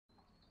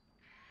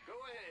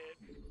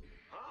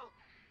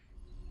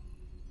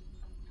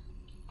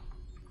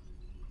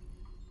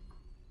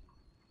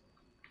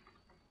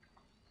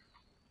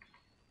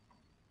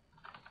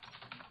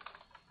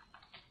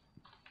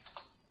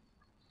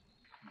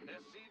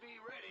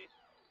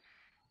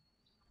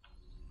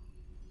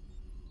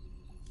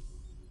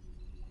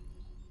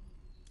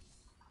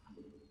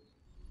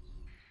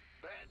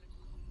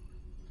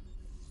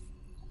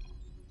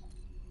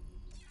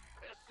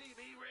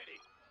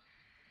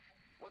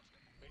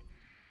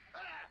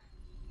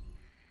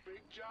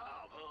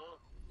job, huh?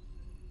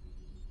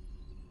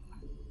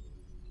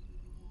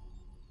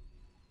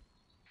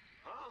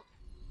 Huh?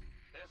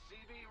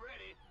 SCV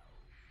ready.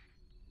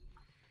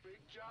 Big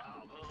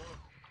job, huh?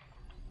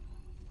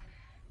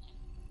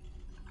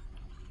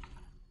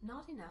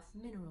 Not enough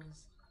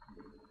minerals.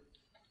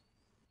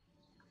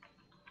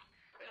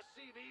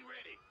 SCV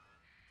ready.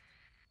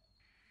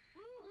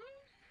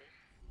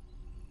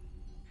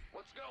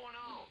 What's going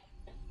on?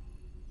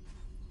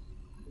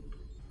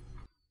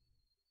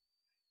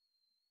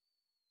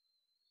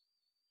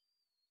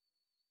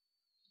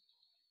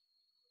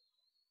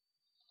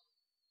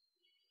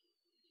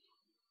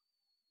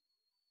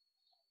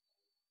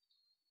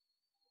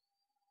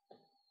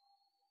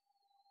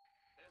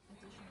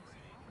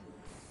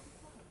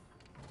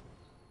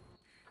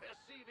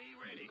 SCV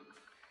ready.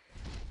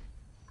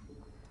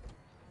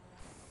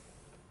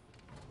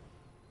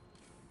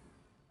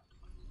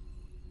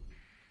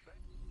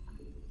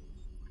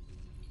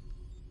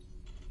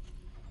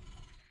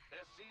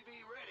 SCV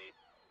ready.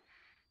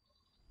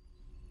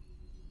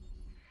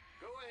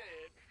 Go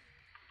ahead.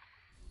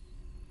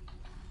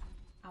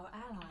 Our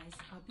allies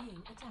are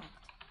being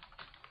attacked.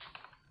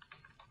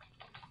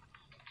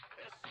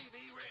 SCV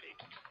ready.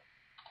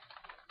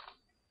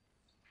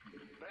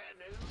 Bad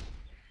news?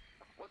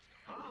 What's...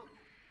 Huh?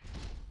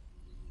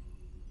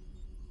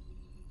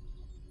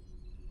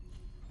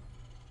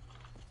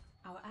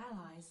 Our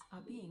allies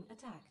are being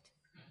attacked.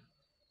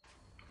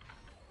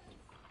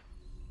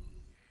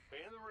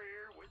 In the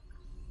rear with...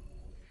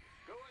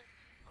 Go ahead.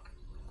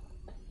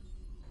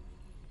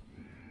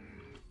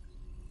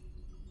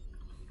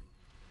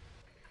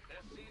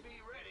 SCV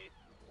ready.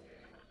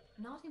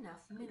 Not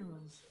enough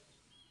minerals.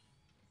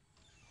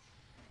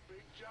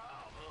 Big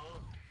job, huh?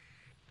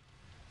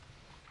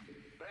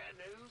 Bad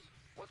news?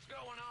 What's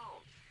going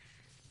on?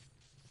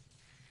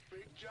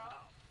 Big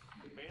job.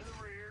 In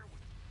the rear.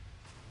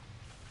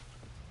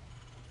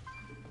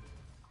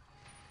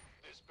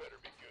 This better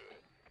be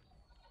good.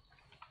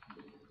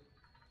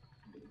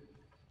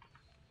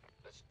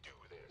 Let's do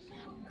this.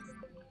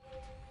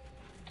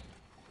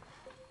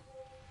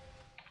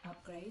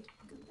 Upgrade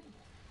complete.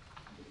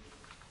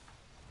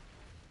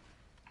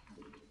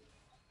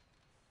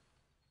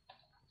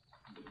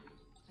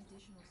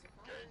 Additional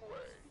supply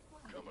Gangway,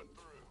 required. coming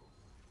through.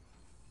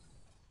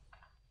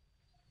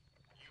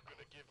 You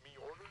gonna give me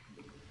orders?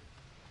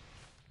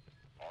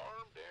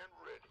 Armed and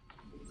ready.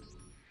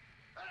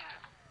 Ah!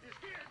 You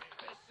scared me!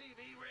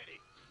 SCV ready.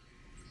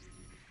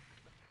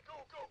 Go,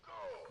 go,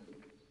 go!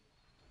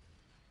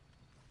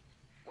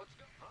 What's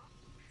go... Huh?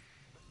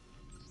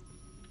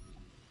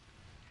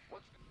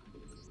 What's...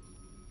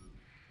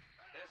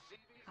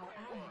 SCV's Our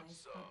ready.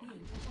 allies are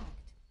being attacked.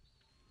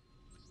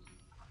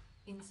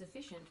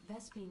 Insufficient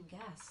Vespine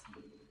gas.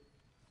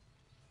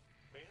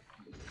 Man,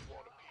 you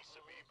want a piece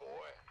of me,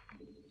 boy?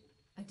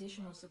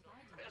 Additional supply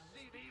depots.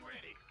 SCV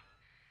ready.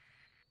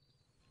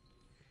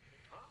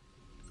 Huh?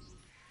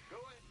 Go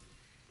ahead.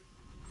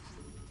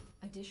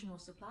 Additional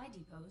supply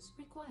depots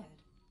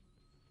required.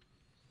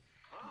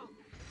 Huh?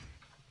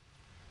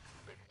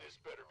 This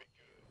better be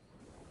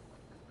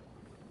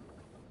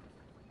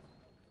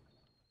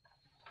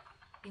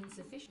good.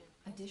 Insufficient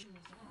additional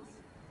gas.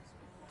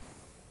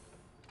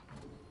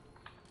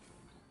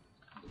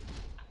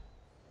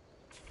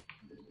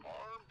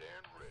 Armed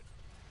and ready.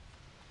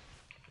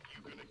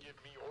 You gonna give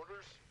me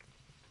orders?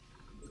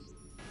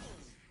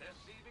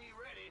 SCV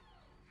ready.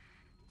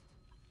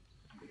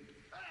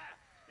 Ah!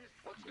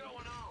 What's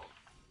going on?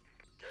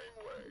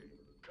 Gangway,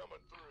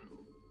 coming through.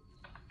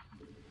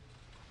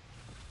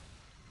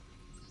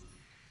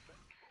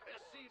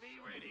 SCV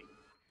ready.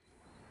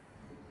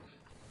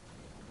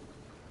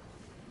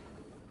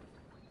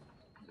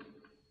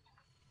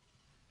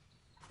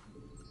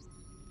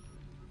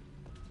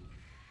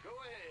 Go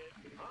ahead.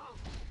 Huh?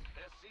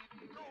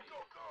 SCV. Go, go,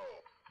 go!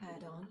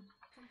 Add-on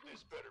complete.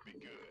 This better be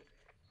good.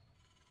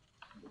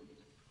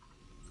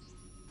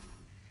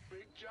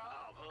 Big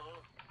job,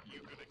 huh?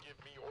 You gonna give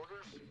me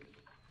orders?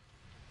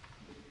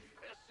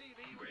 SCV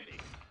ready.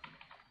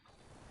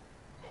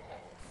 Oh.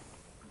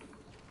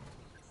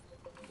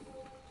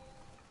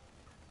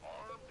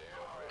 Armed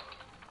and ready.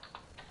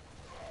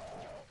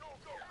 Go,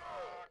 go, go!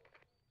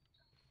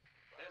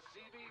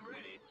 SCV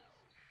ready.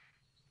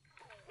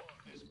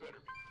 This better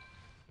be...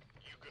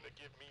 You gonna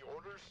give me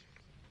orders?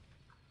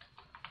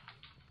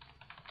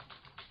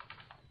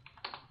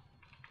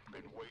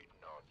 Been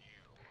waiting on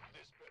you.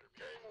 This better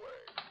be...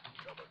 Gangway,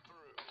 coming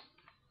through.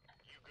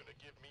 You gonna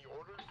give me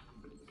orders?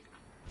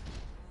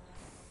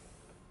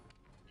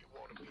 You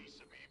want a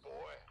piece of me,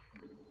 boy?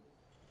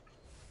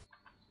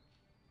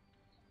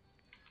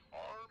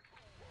 Armed?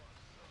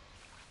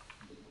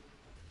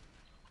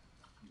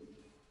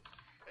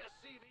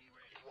 SCV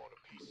ready. You want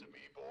a piece of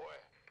me, boy?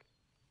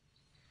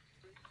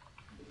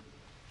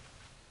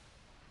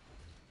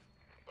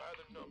 By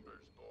the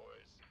numbers,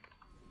 boys.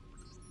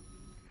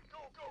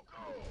 Go, go,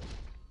 go!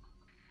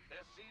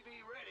 SCV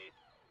ready.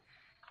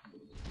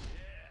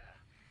 Yeah.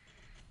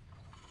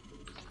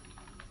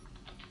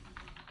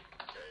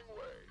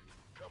 Gangway,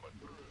 coming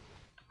through.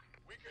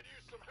 We could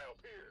use some help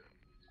here.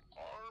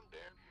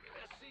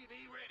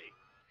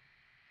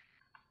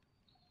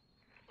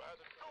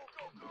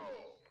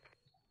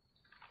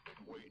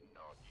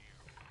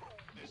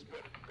 This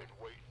better been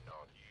waiting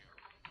on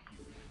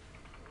you.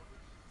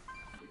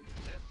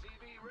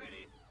 SCV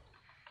ready.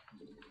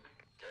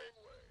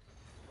 Gangway.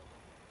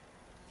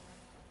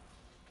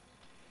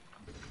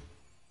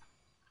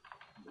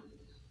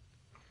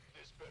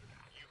 This better.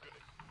 You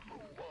gonna. Who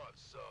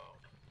wants some?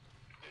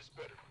 This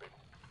better be.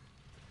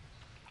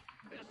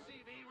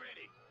 SCV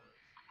ready.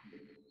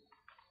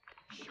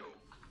 Shoot.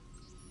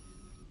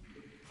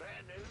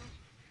 Bad news.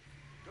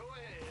 Go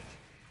ahead.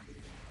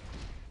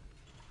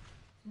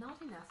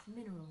 Not enough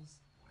minerals.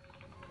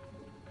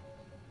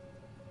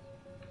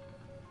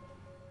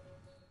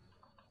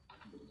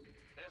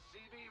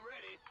 SCV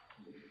ready.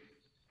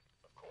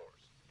 Of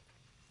course.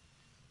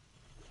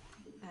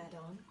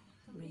 Add-on.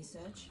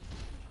 Research.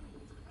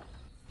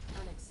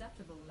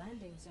 Unacceptable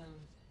landing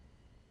zone.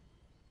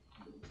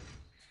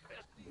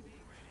 SCV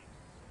ready.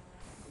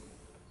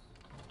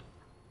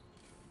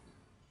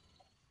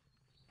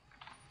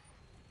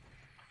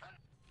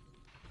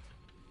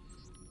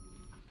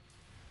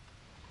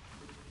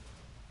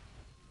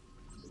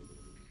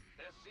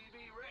 SCV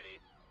ready.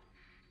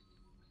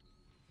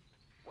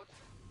 What's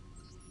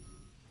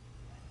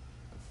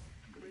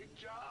big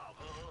job,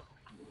 huh?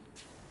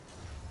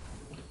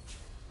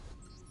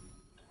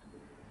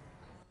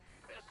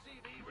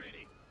 SCV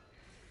ready.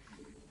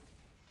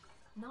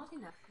 Not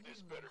enough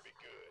This minerals. better be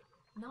good.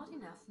 Not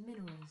enough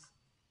minerals.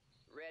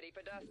 Ready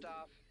for dust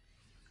off.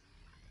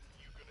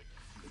 You gonna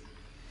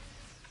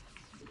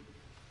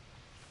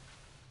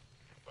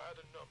by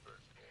the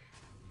numbers.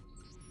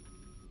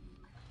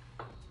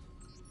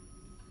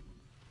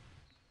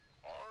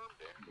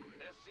 Armed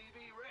and SCV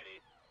ready.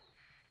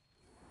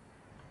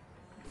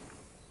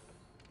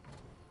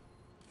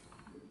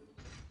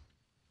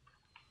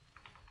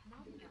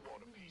 Not You enough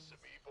want a minerals. piece of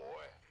me,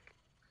 boy?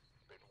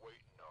 Been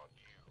waiting on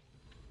you.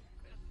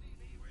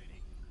 SCV ready.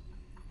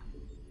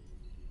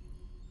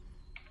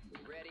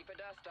 Ready for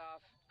dust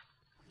off.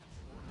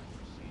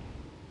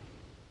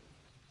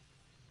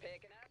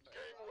 Picking up.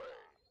 Gangway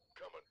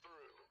coming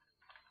through.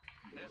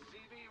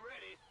 SCV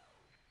ready.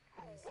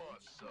 Who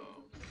wants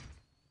some?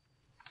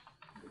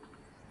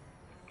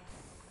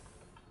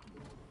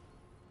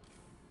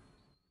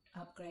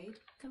 Upgrade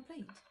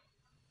complete.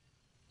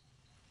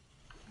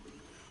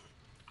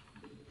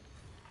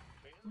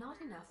 Not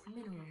enough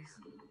minerals.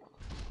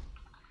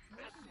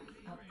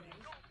 Upgrade.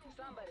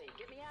 Somebody,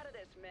 get me out of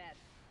this mess.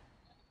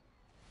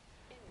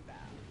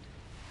 Inbound.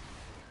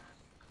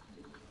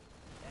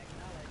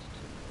 Acknowledged.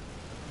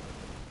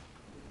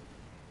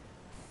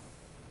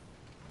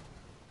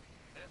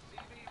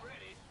 SCV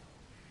ready.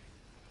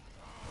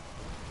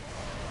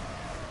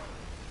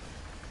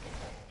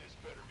 This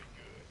better be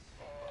good.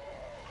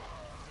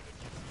 Gonna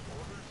give me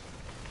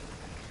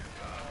orders?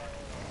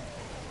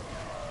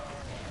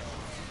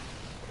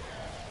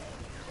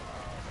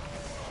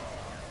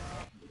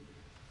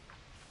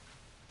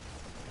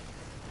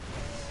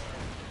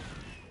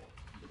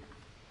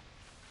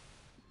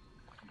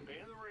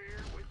 In the rear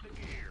with the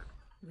gear.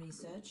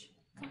 Research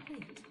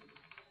complete.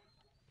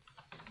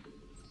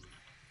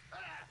 Ah!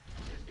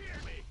 You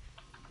scared me!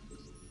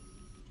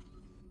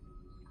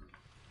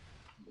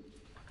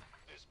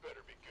 This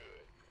better be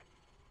good.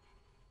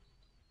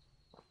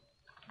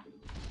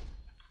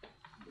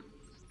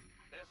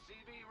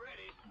 SCV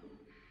ready.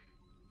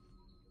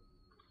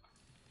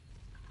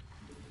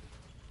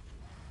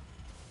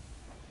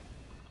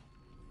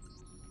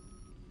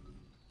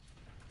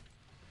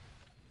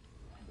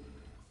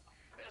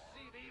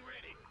 SCV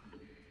ready.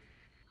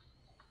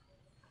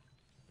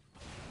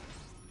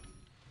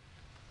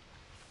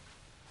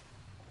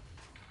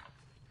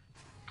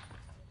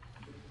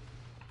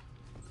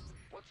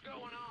 What's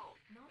going on?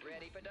 Not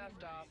Ready enough for dust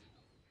minerals. off.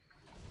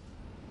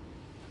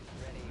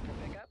 Ready for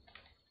pickup.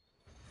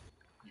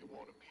 You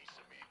want a piece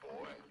of me,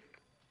 boy?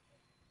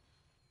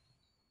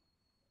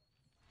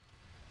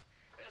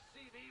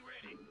 SCV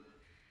ready.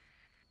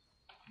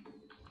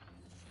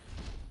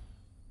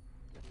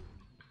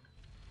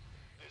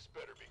 This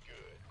better be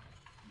good.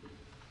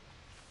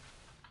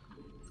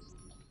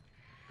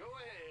 Go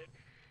ahead.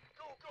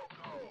 Go, go,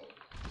 go!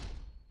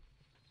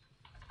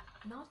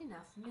 Not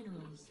enough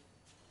minerals.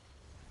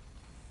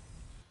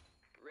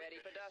 Ready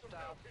for dust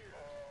off.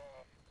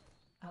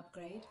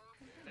 Upgrade.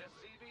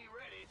 SCV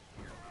ready.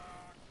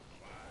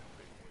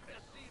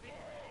 SCV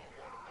ready.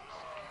 Want a piece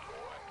of me,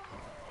 boy?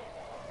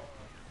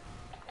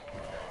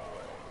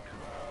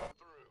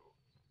 Through.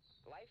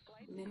 Life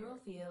flight. Mineral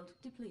field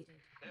depleted.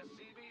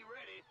 SCV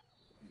ready.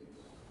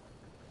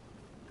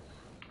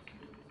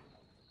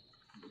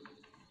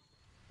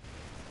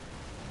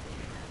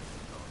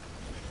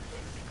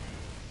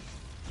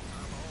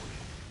 I'm on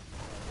it.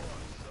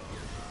 What's up?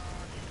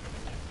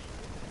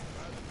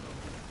 By the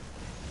numbers.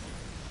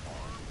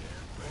 Armed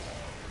and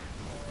ready.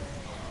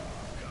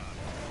 Got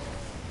it.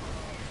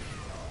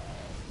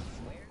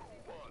 Where's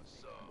Who wants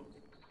some?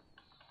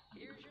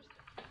 Here's your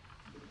stuff.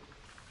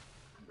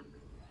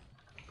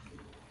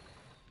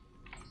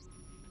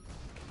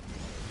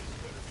 This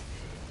better be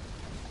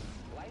good.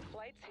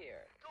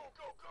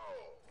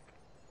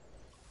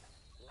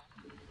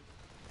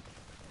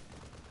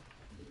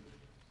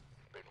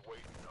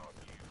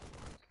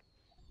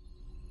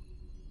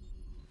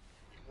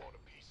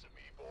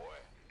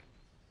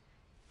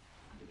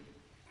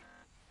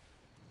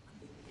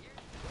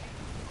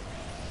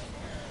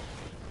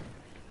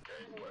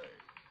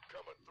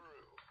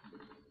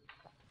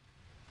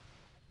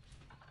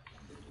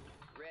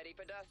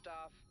 for dust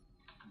off.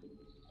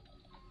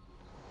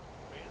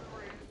 Been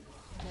ready.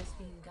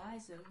 Vespine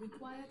geyser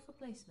required for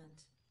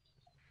placement.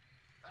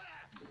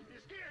 You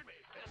scared me.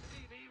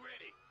 SCV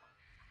ready.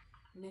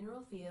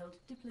 Mineral field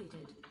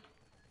depleted.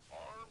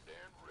 Armed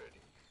and ready.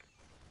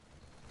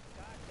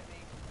 Talk to me.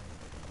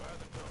 By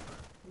the number.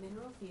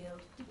 Mineral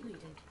field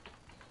depleted.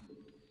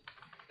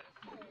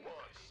 Who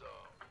wants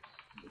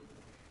some?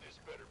 This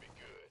better be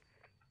good.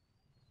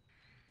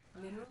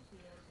 Mineral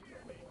field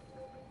Hear me?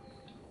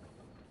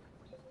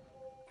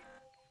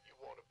 You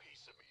want a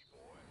piece of me,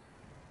 boy?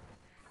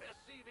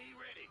 SCV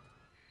ready.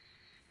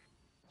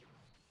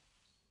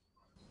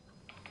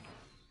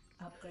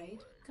 upgrade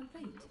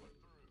complete.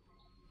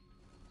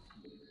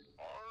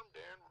 Armed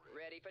and ready.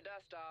 Ready for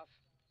dust off.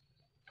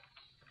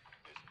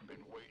 It's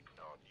been waiting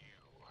on you.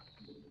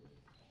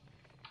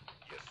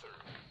 Yes, sir.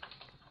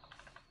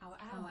 Our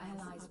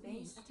allies'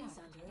 base is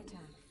under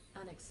attack.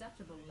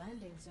 Unacceptable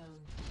landing zone.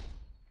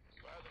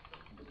 By the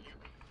number. You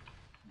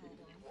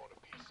Add-on. want a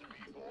piece of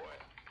me, boy?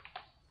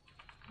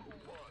 Who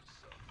wants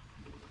some?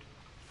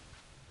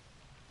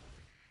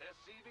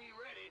 SCV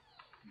ready.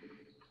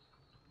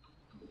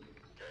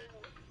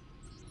 Gangway.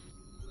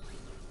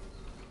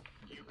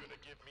 You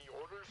gonna give me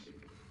orders?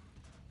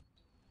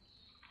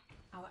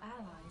 Our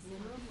allies'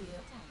 mineral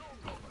field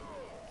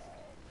attack.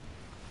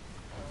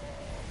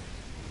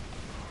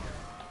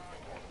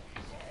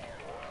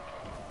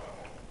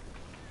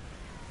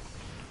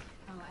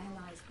 Our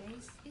allies'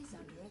 base is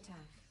under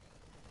attack.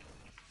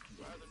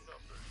 By the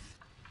numbers.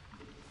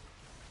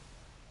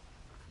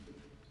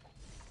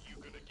 You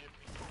gonna give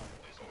me?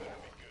 This better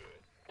be good.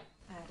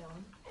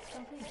 Add-on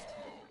complete.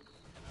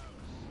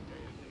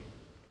 Outstanding.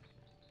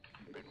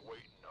 Been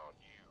waiting on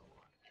you.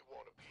 You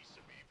want a piece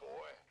of me,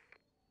 boy?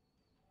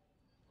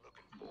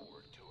 Looking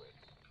forward to it.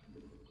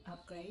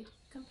 Upgrade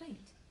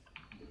complete.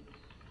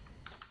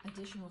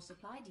 Additional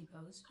supply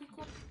depots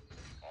required.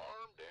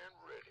 Armed and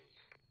ready.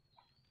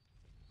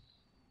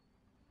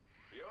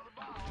 You're the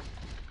boss.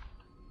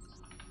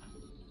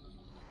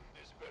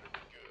 This better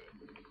be good.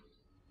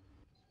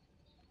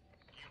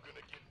 You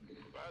gonna get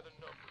by the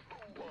number.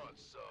 Who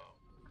wants some?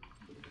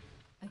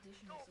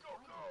 Additional Go,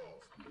 supply go, go.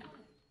 depots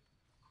required.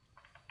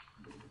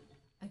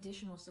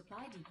 Additional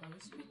supply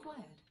depots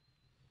required.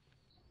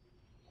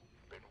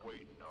 Been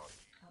waiting on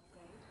you.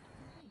 Upgrade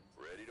complete.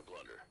 Ready to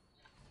blunder.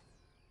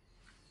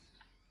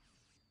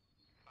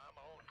 I'm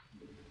on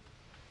it.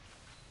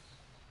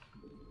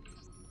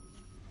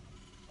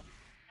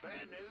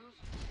 Bad news.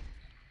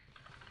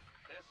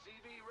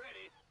 SCV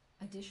ready.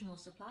 Additional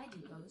supply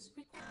depots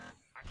required.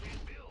 I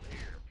can't build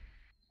here.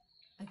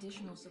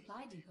 Additional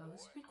supply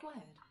depots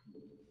required.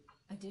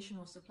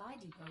 Additional supply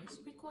depots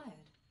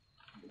required.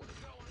 What's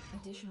going on?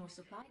 Additional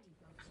supply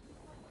depots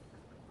required.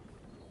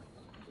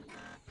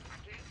 I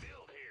can't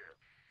build here.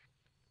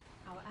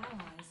 Our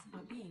allies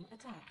are being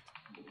attacked.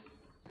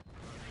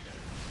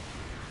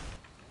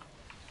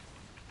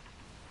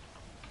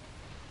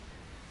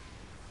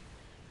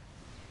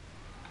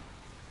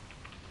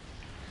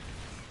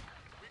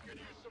 We could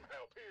use some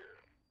help here.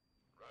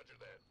 Roger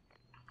that.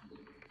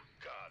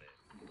 Got it.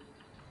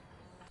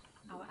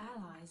 Our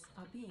allies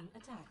are being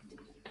attacked.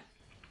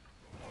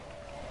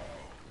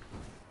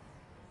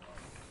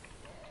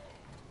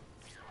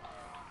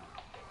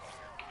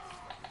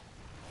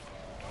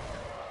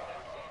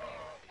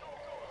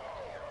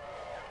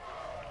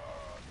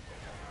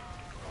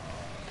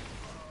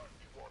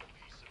 You want a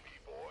piece of me,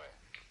 boy?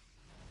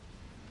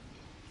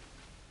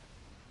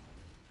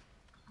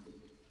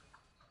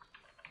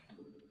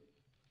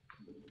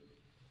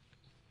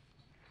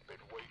 Been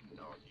waiting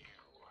on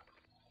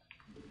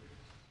you.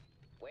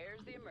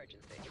 Where's the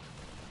emergency?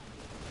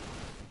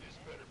 This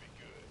better be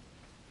good.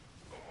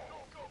 Go,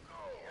 go,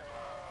 go!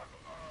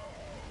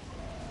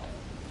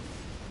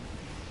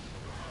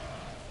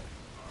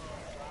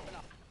 Dropping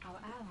off. Our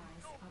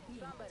allies are being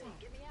Somebody, attacked.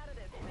 get me out of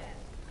this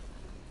mess.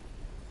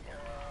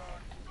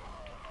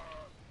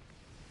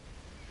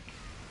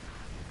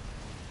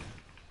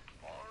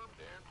 Armed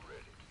and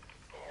ready.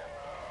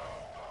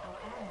 Our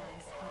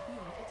allies are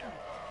being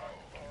attacked.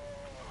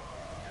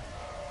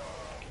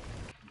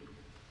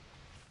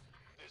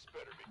 This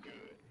better be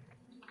good.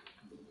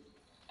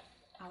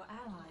 Our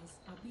allies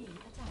are being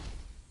attacked.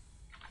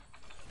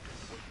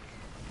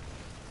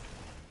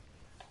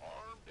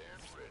 Armed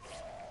and ready.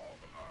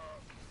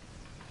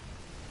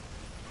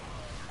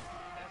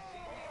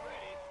 SCV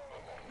ready.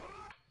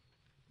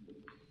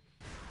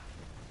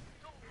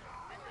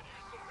 We could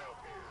use some help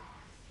here.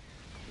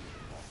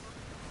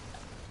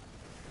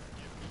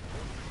 Give me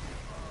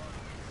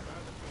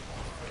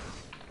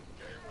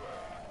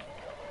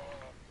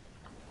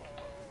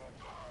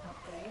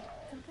Upgrade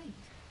complete.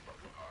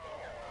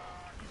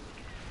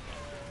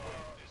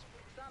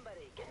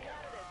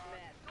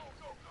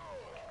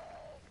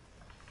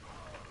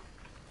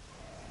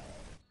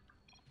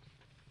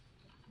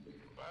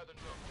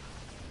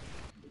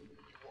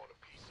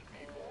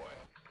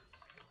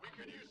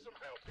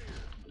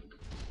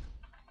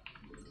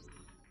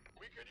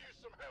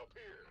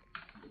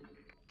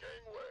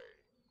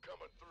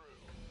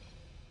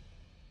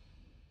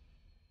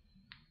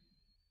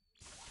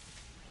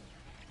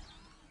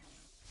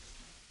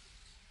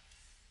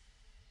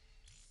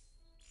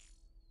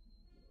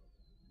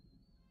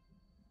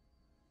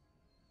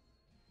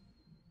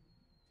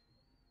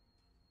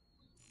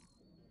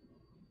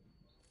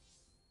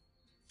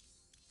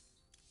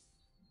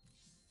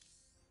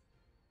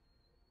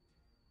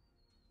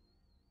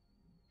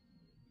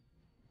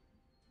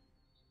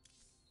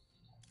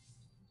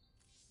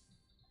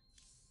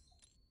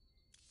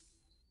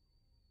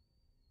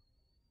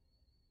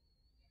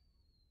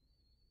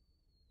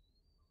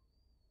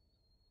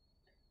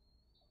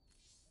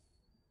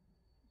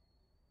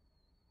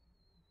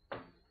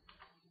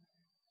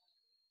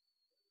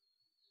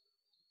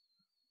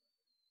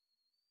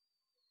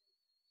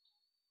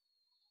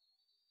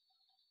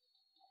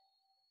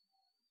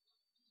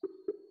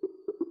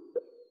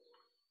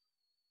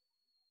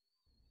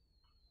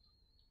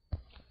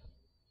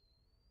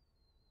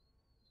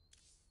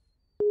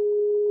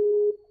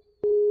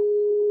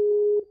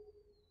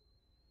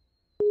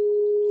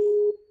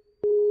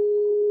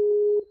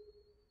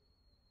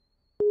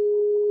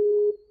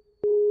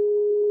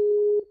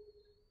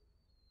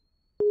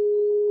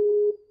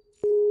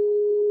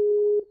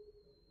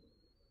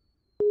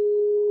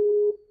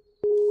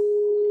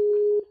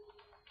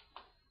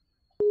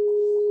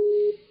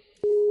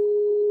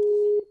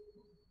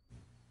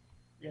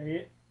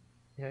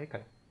 E aí,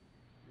 Caio?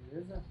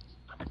 Beleza?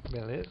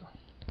 Beleza?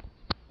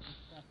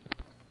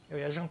 Eu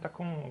ia juntar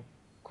com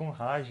o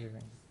Raj,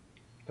 velho,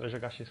 pra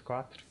jogar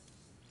X4.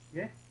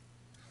 Quê?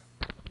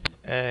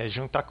 É,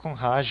 juntar com o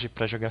Raj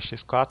pra jogar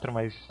X4,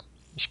 mas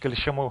acho que ele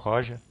chamou o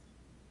Roger.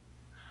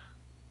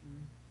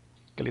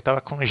 Que ele tava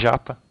com o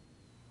Japa.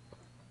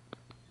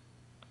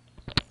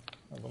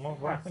 Vamos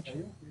continuar.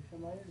 Saiu? Deixa eu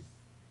chamar ele.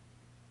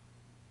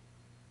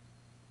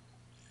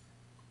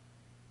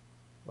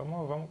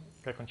 Vamos.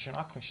 Quer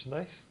continuar com os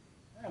dois?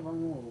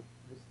 Vamos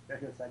ver se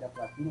pega, sai da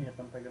platina, já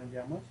estamos pegando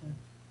diamante, né?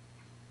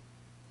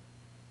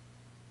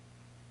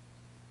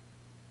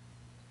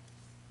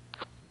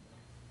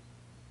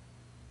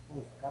 Pô,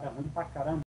 os caras ruins pra caramba.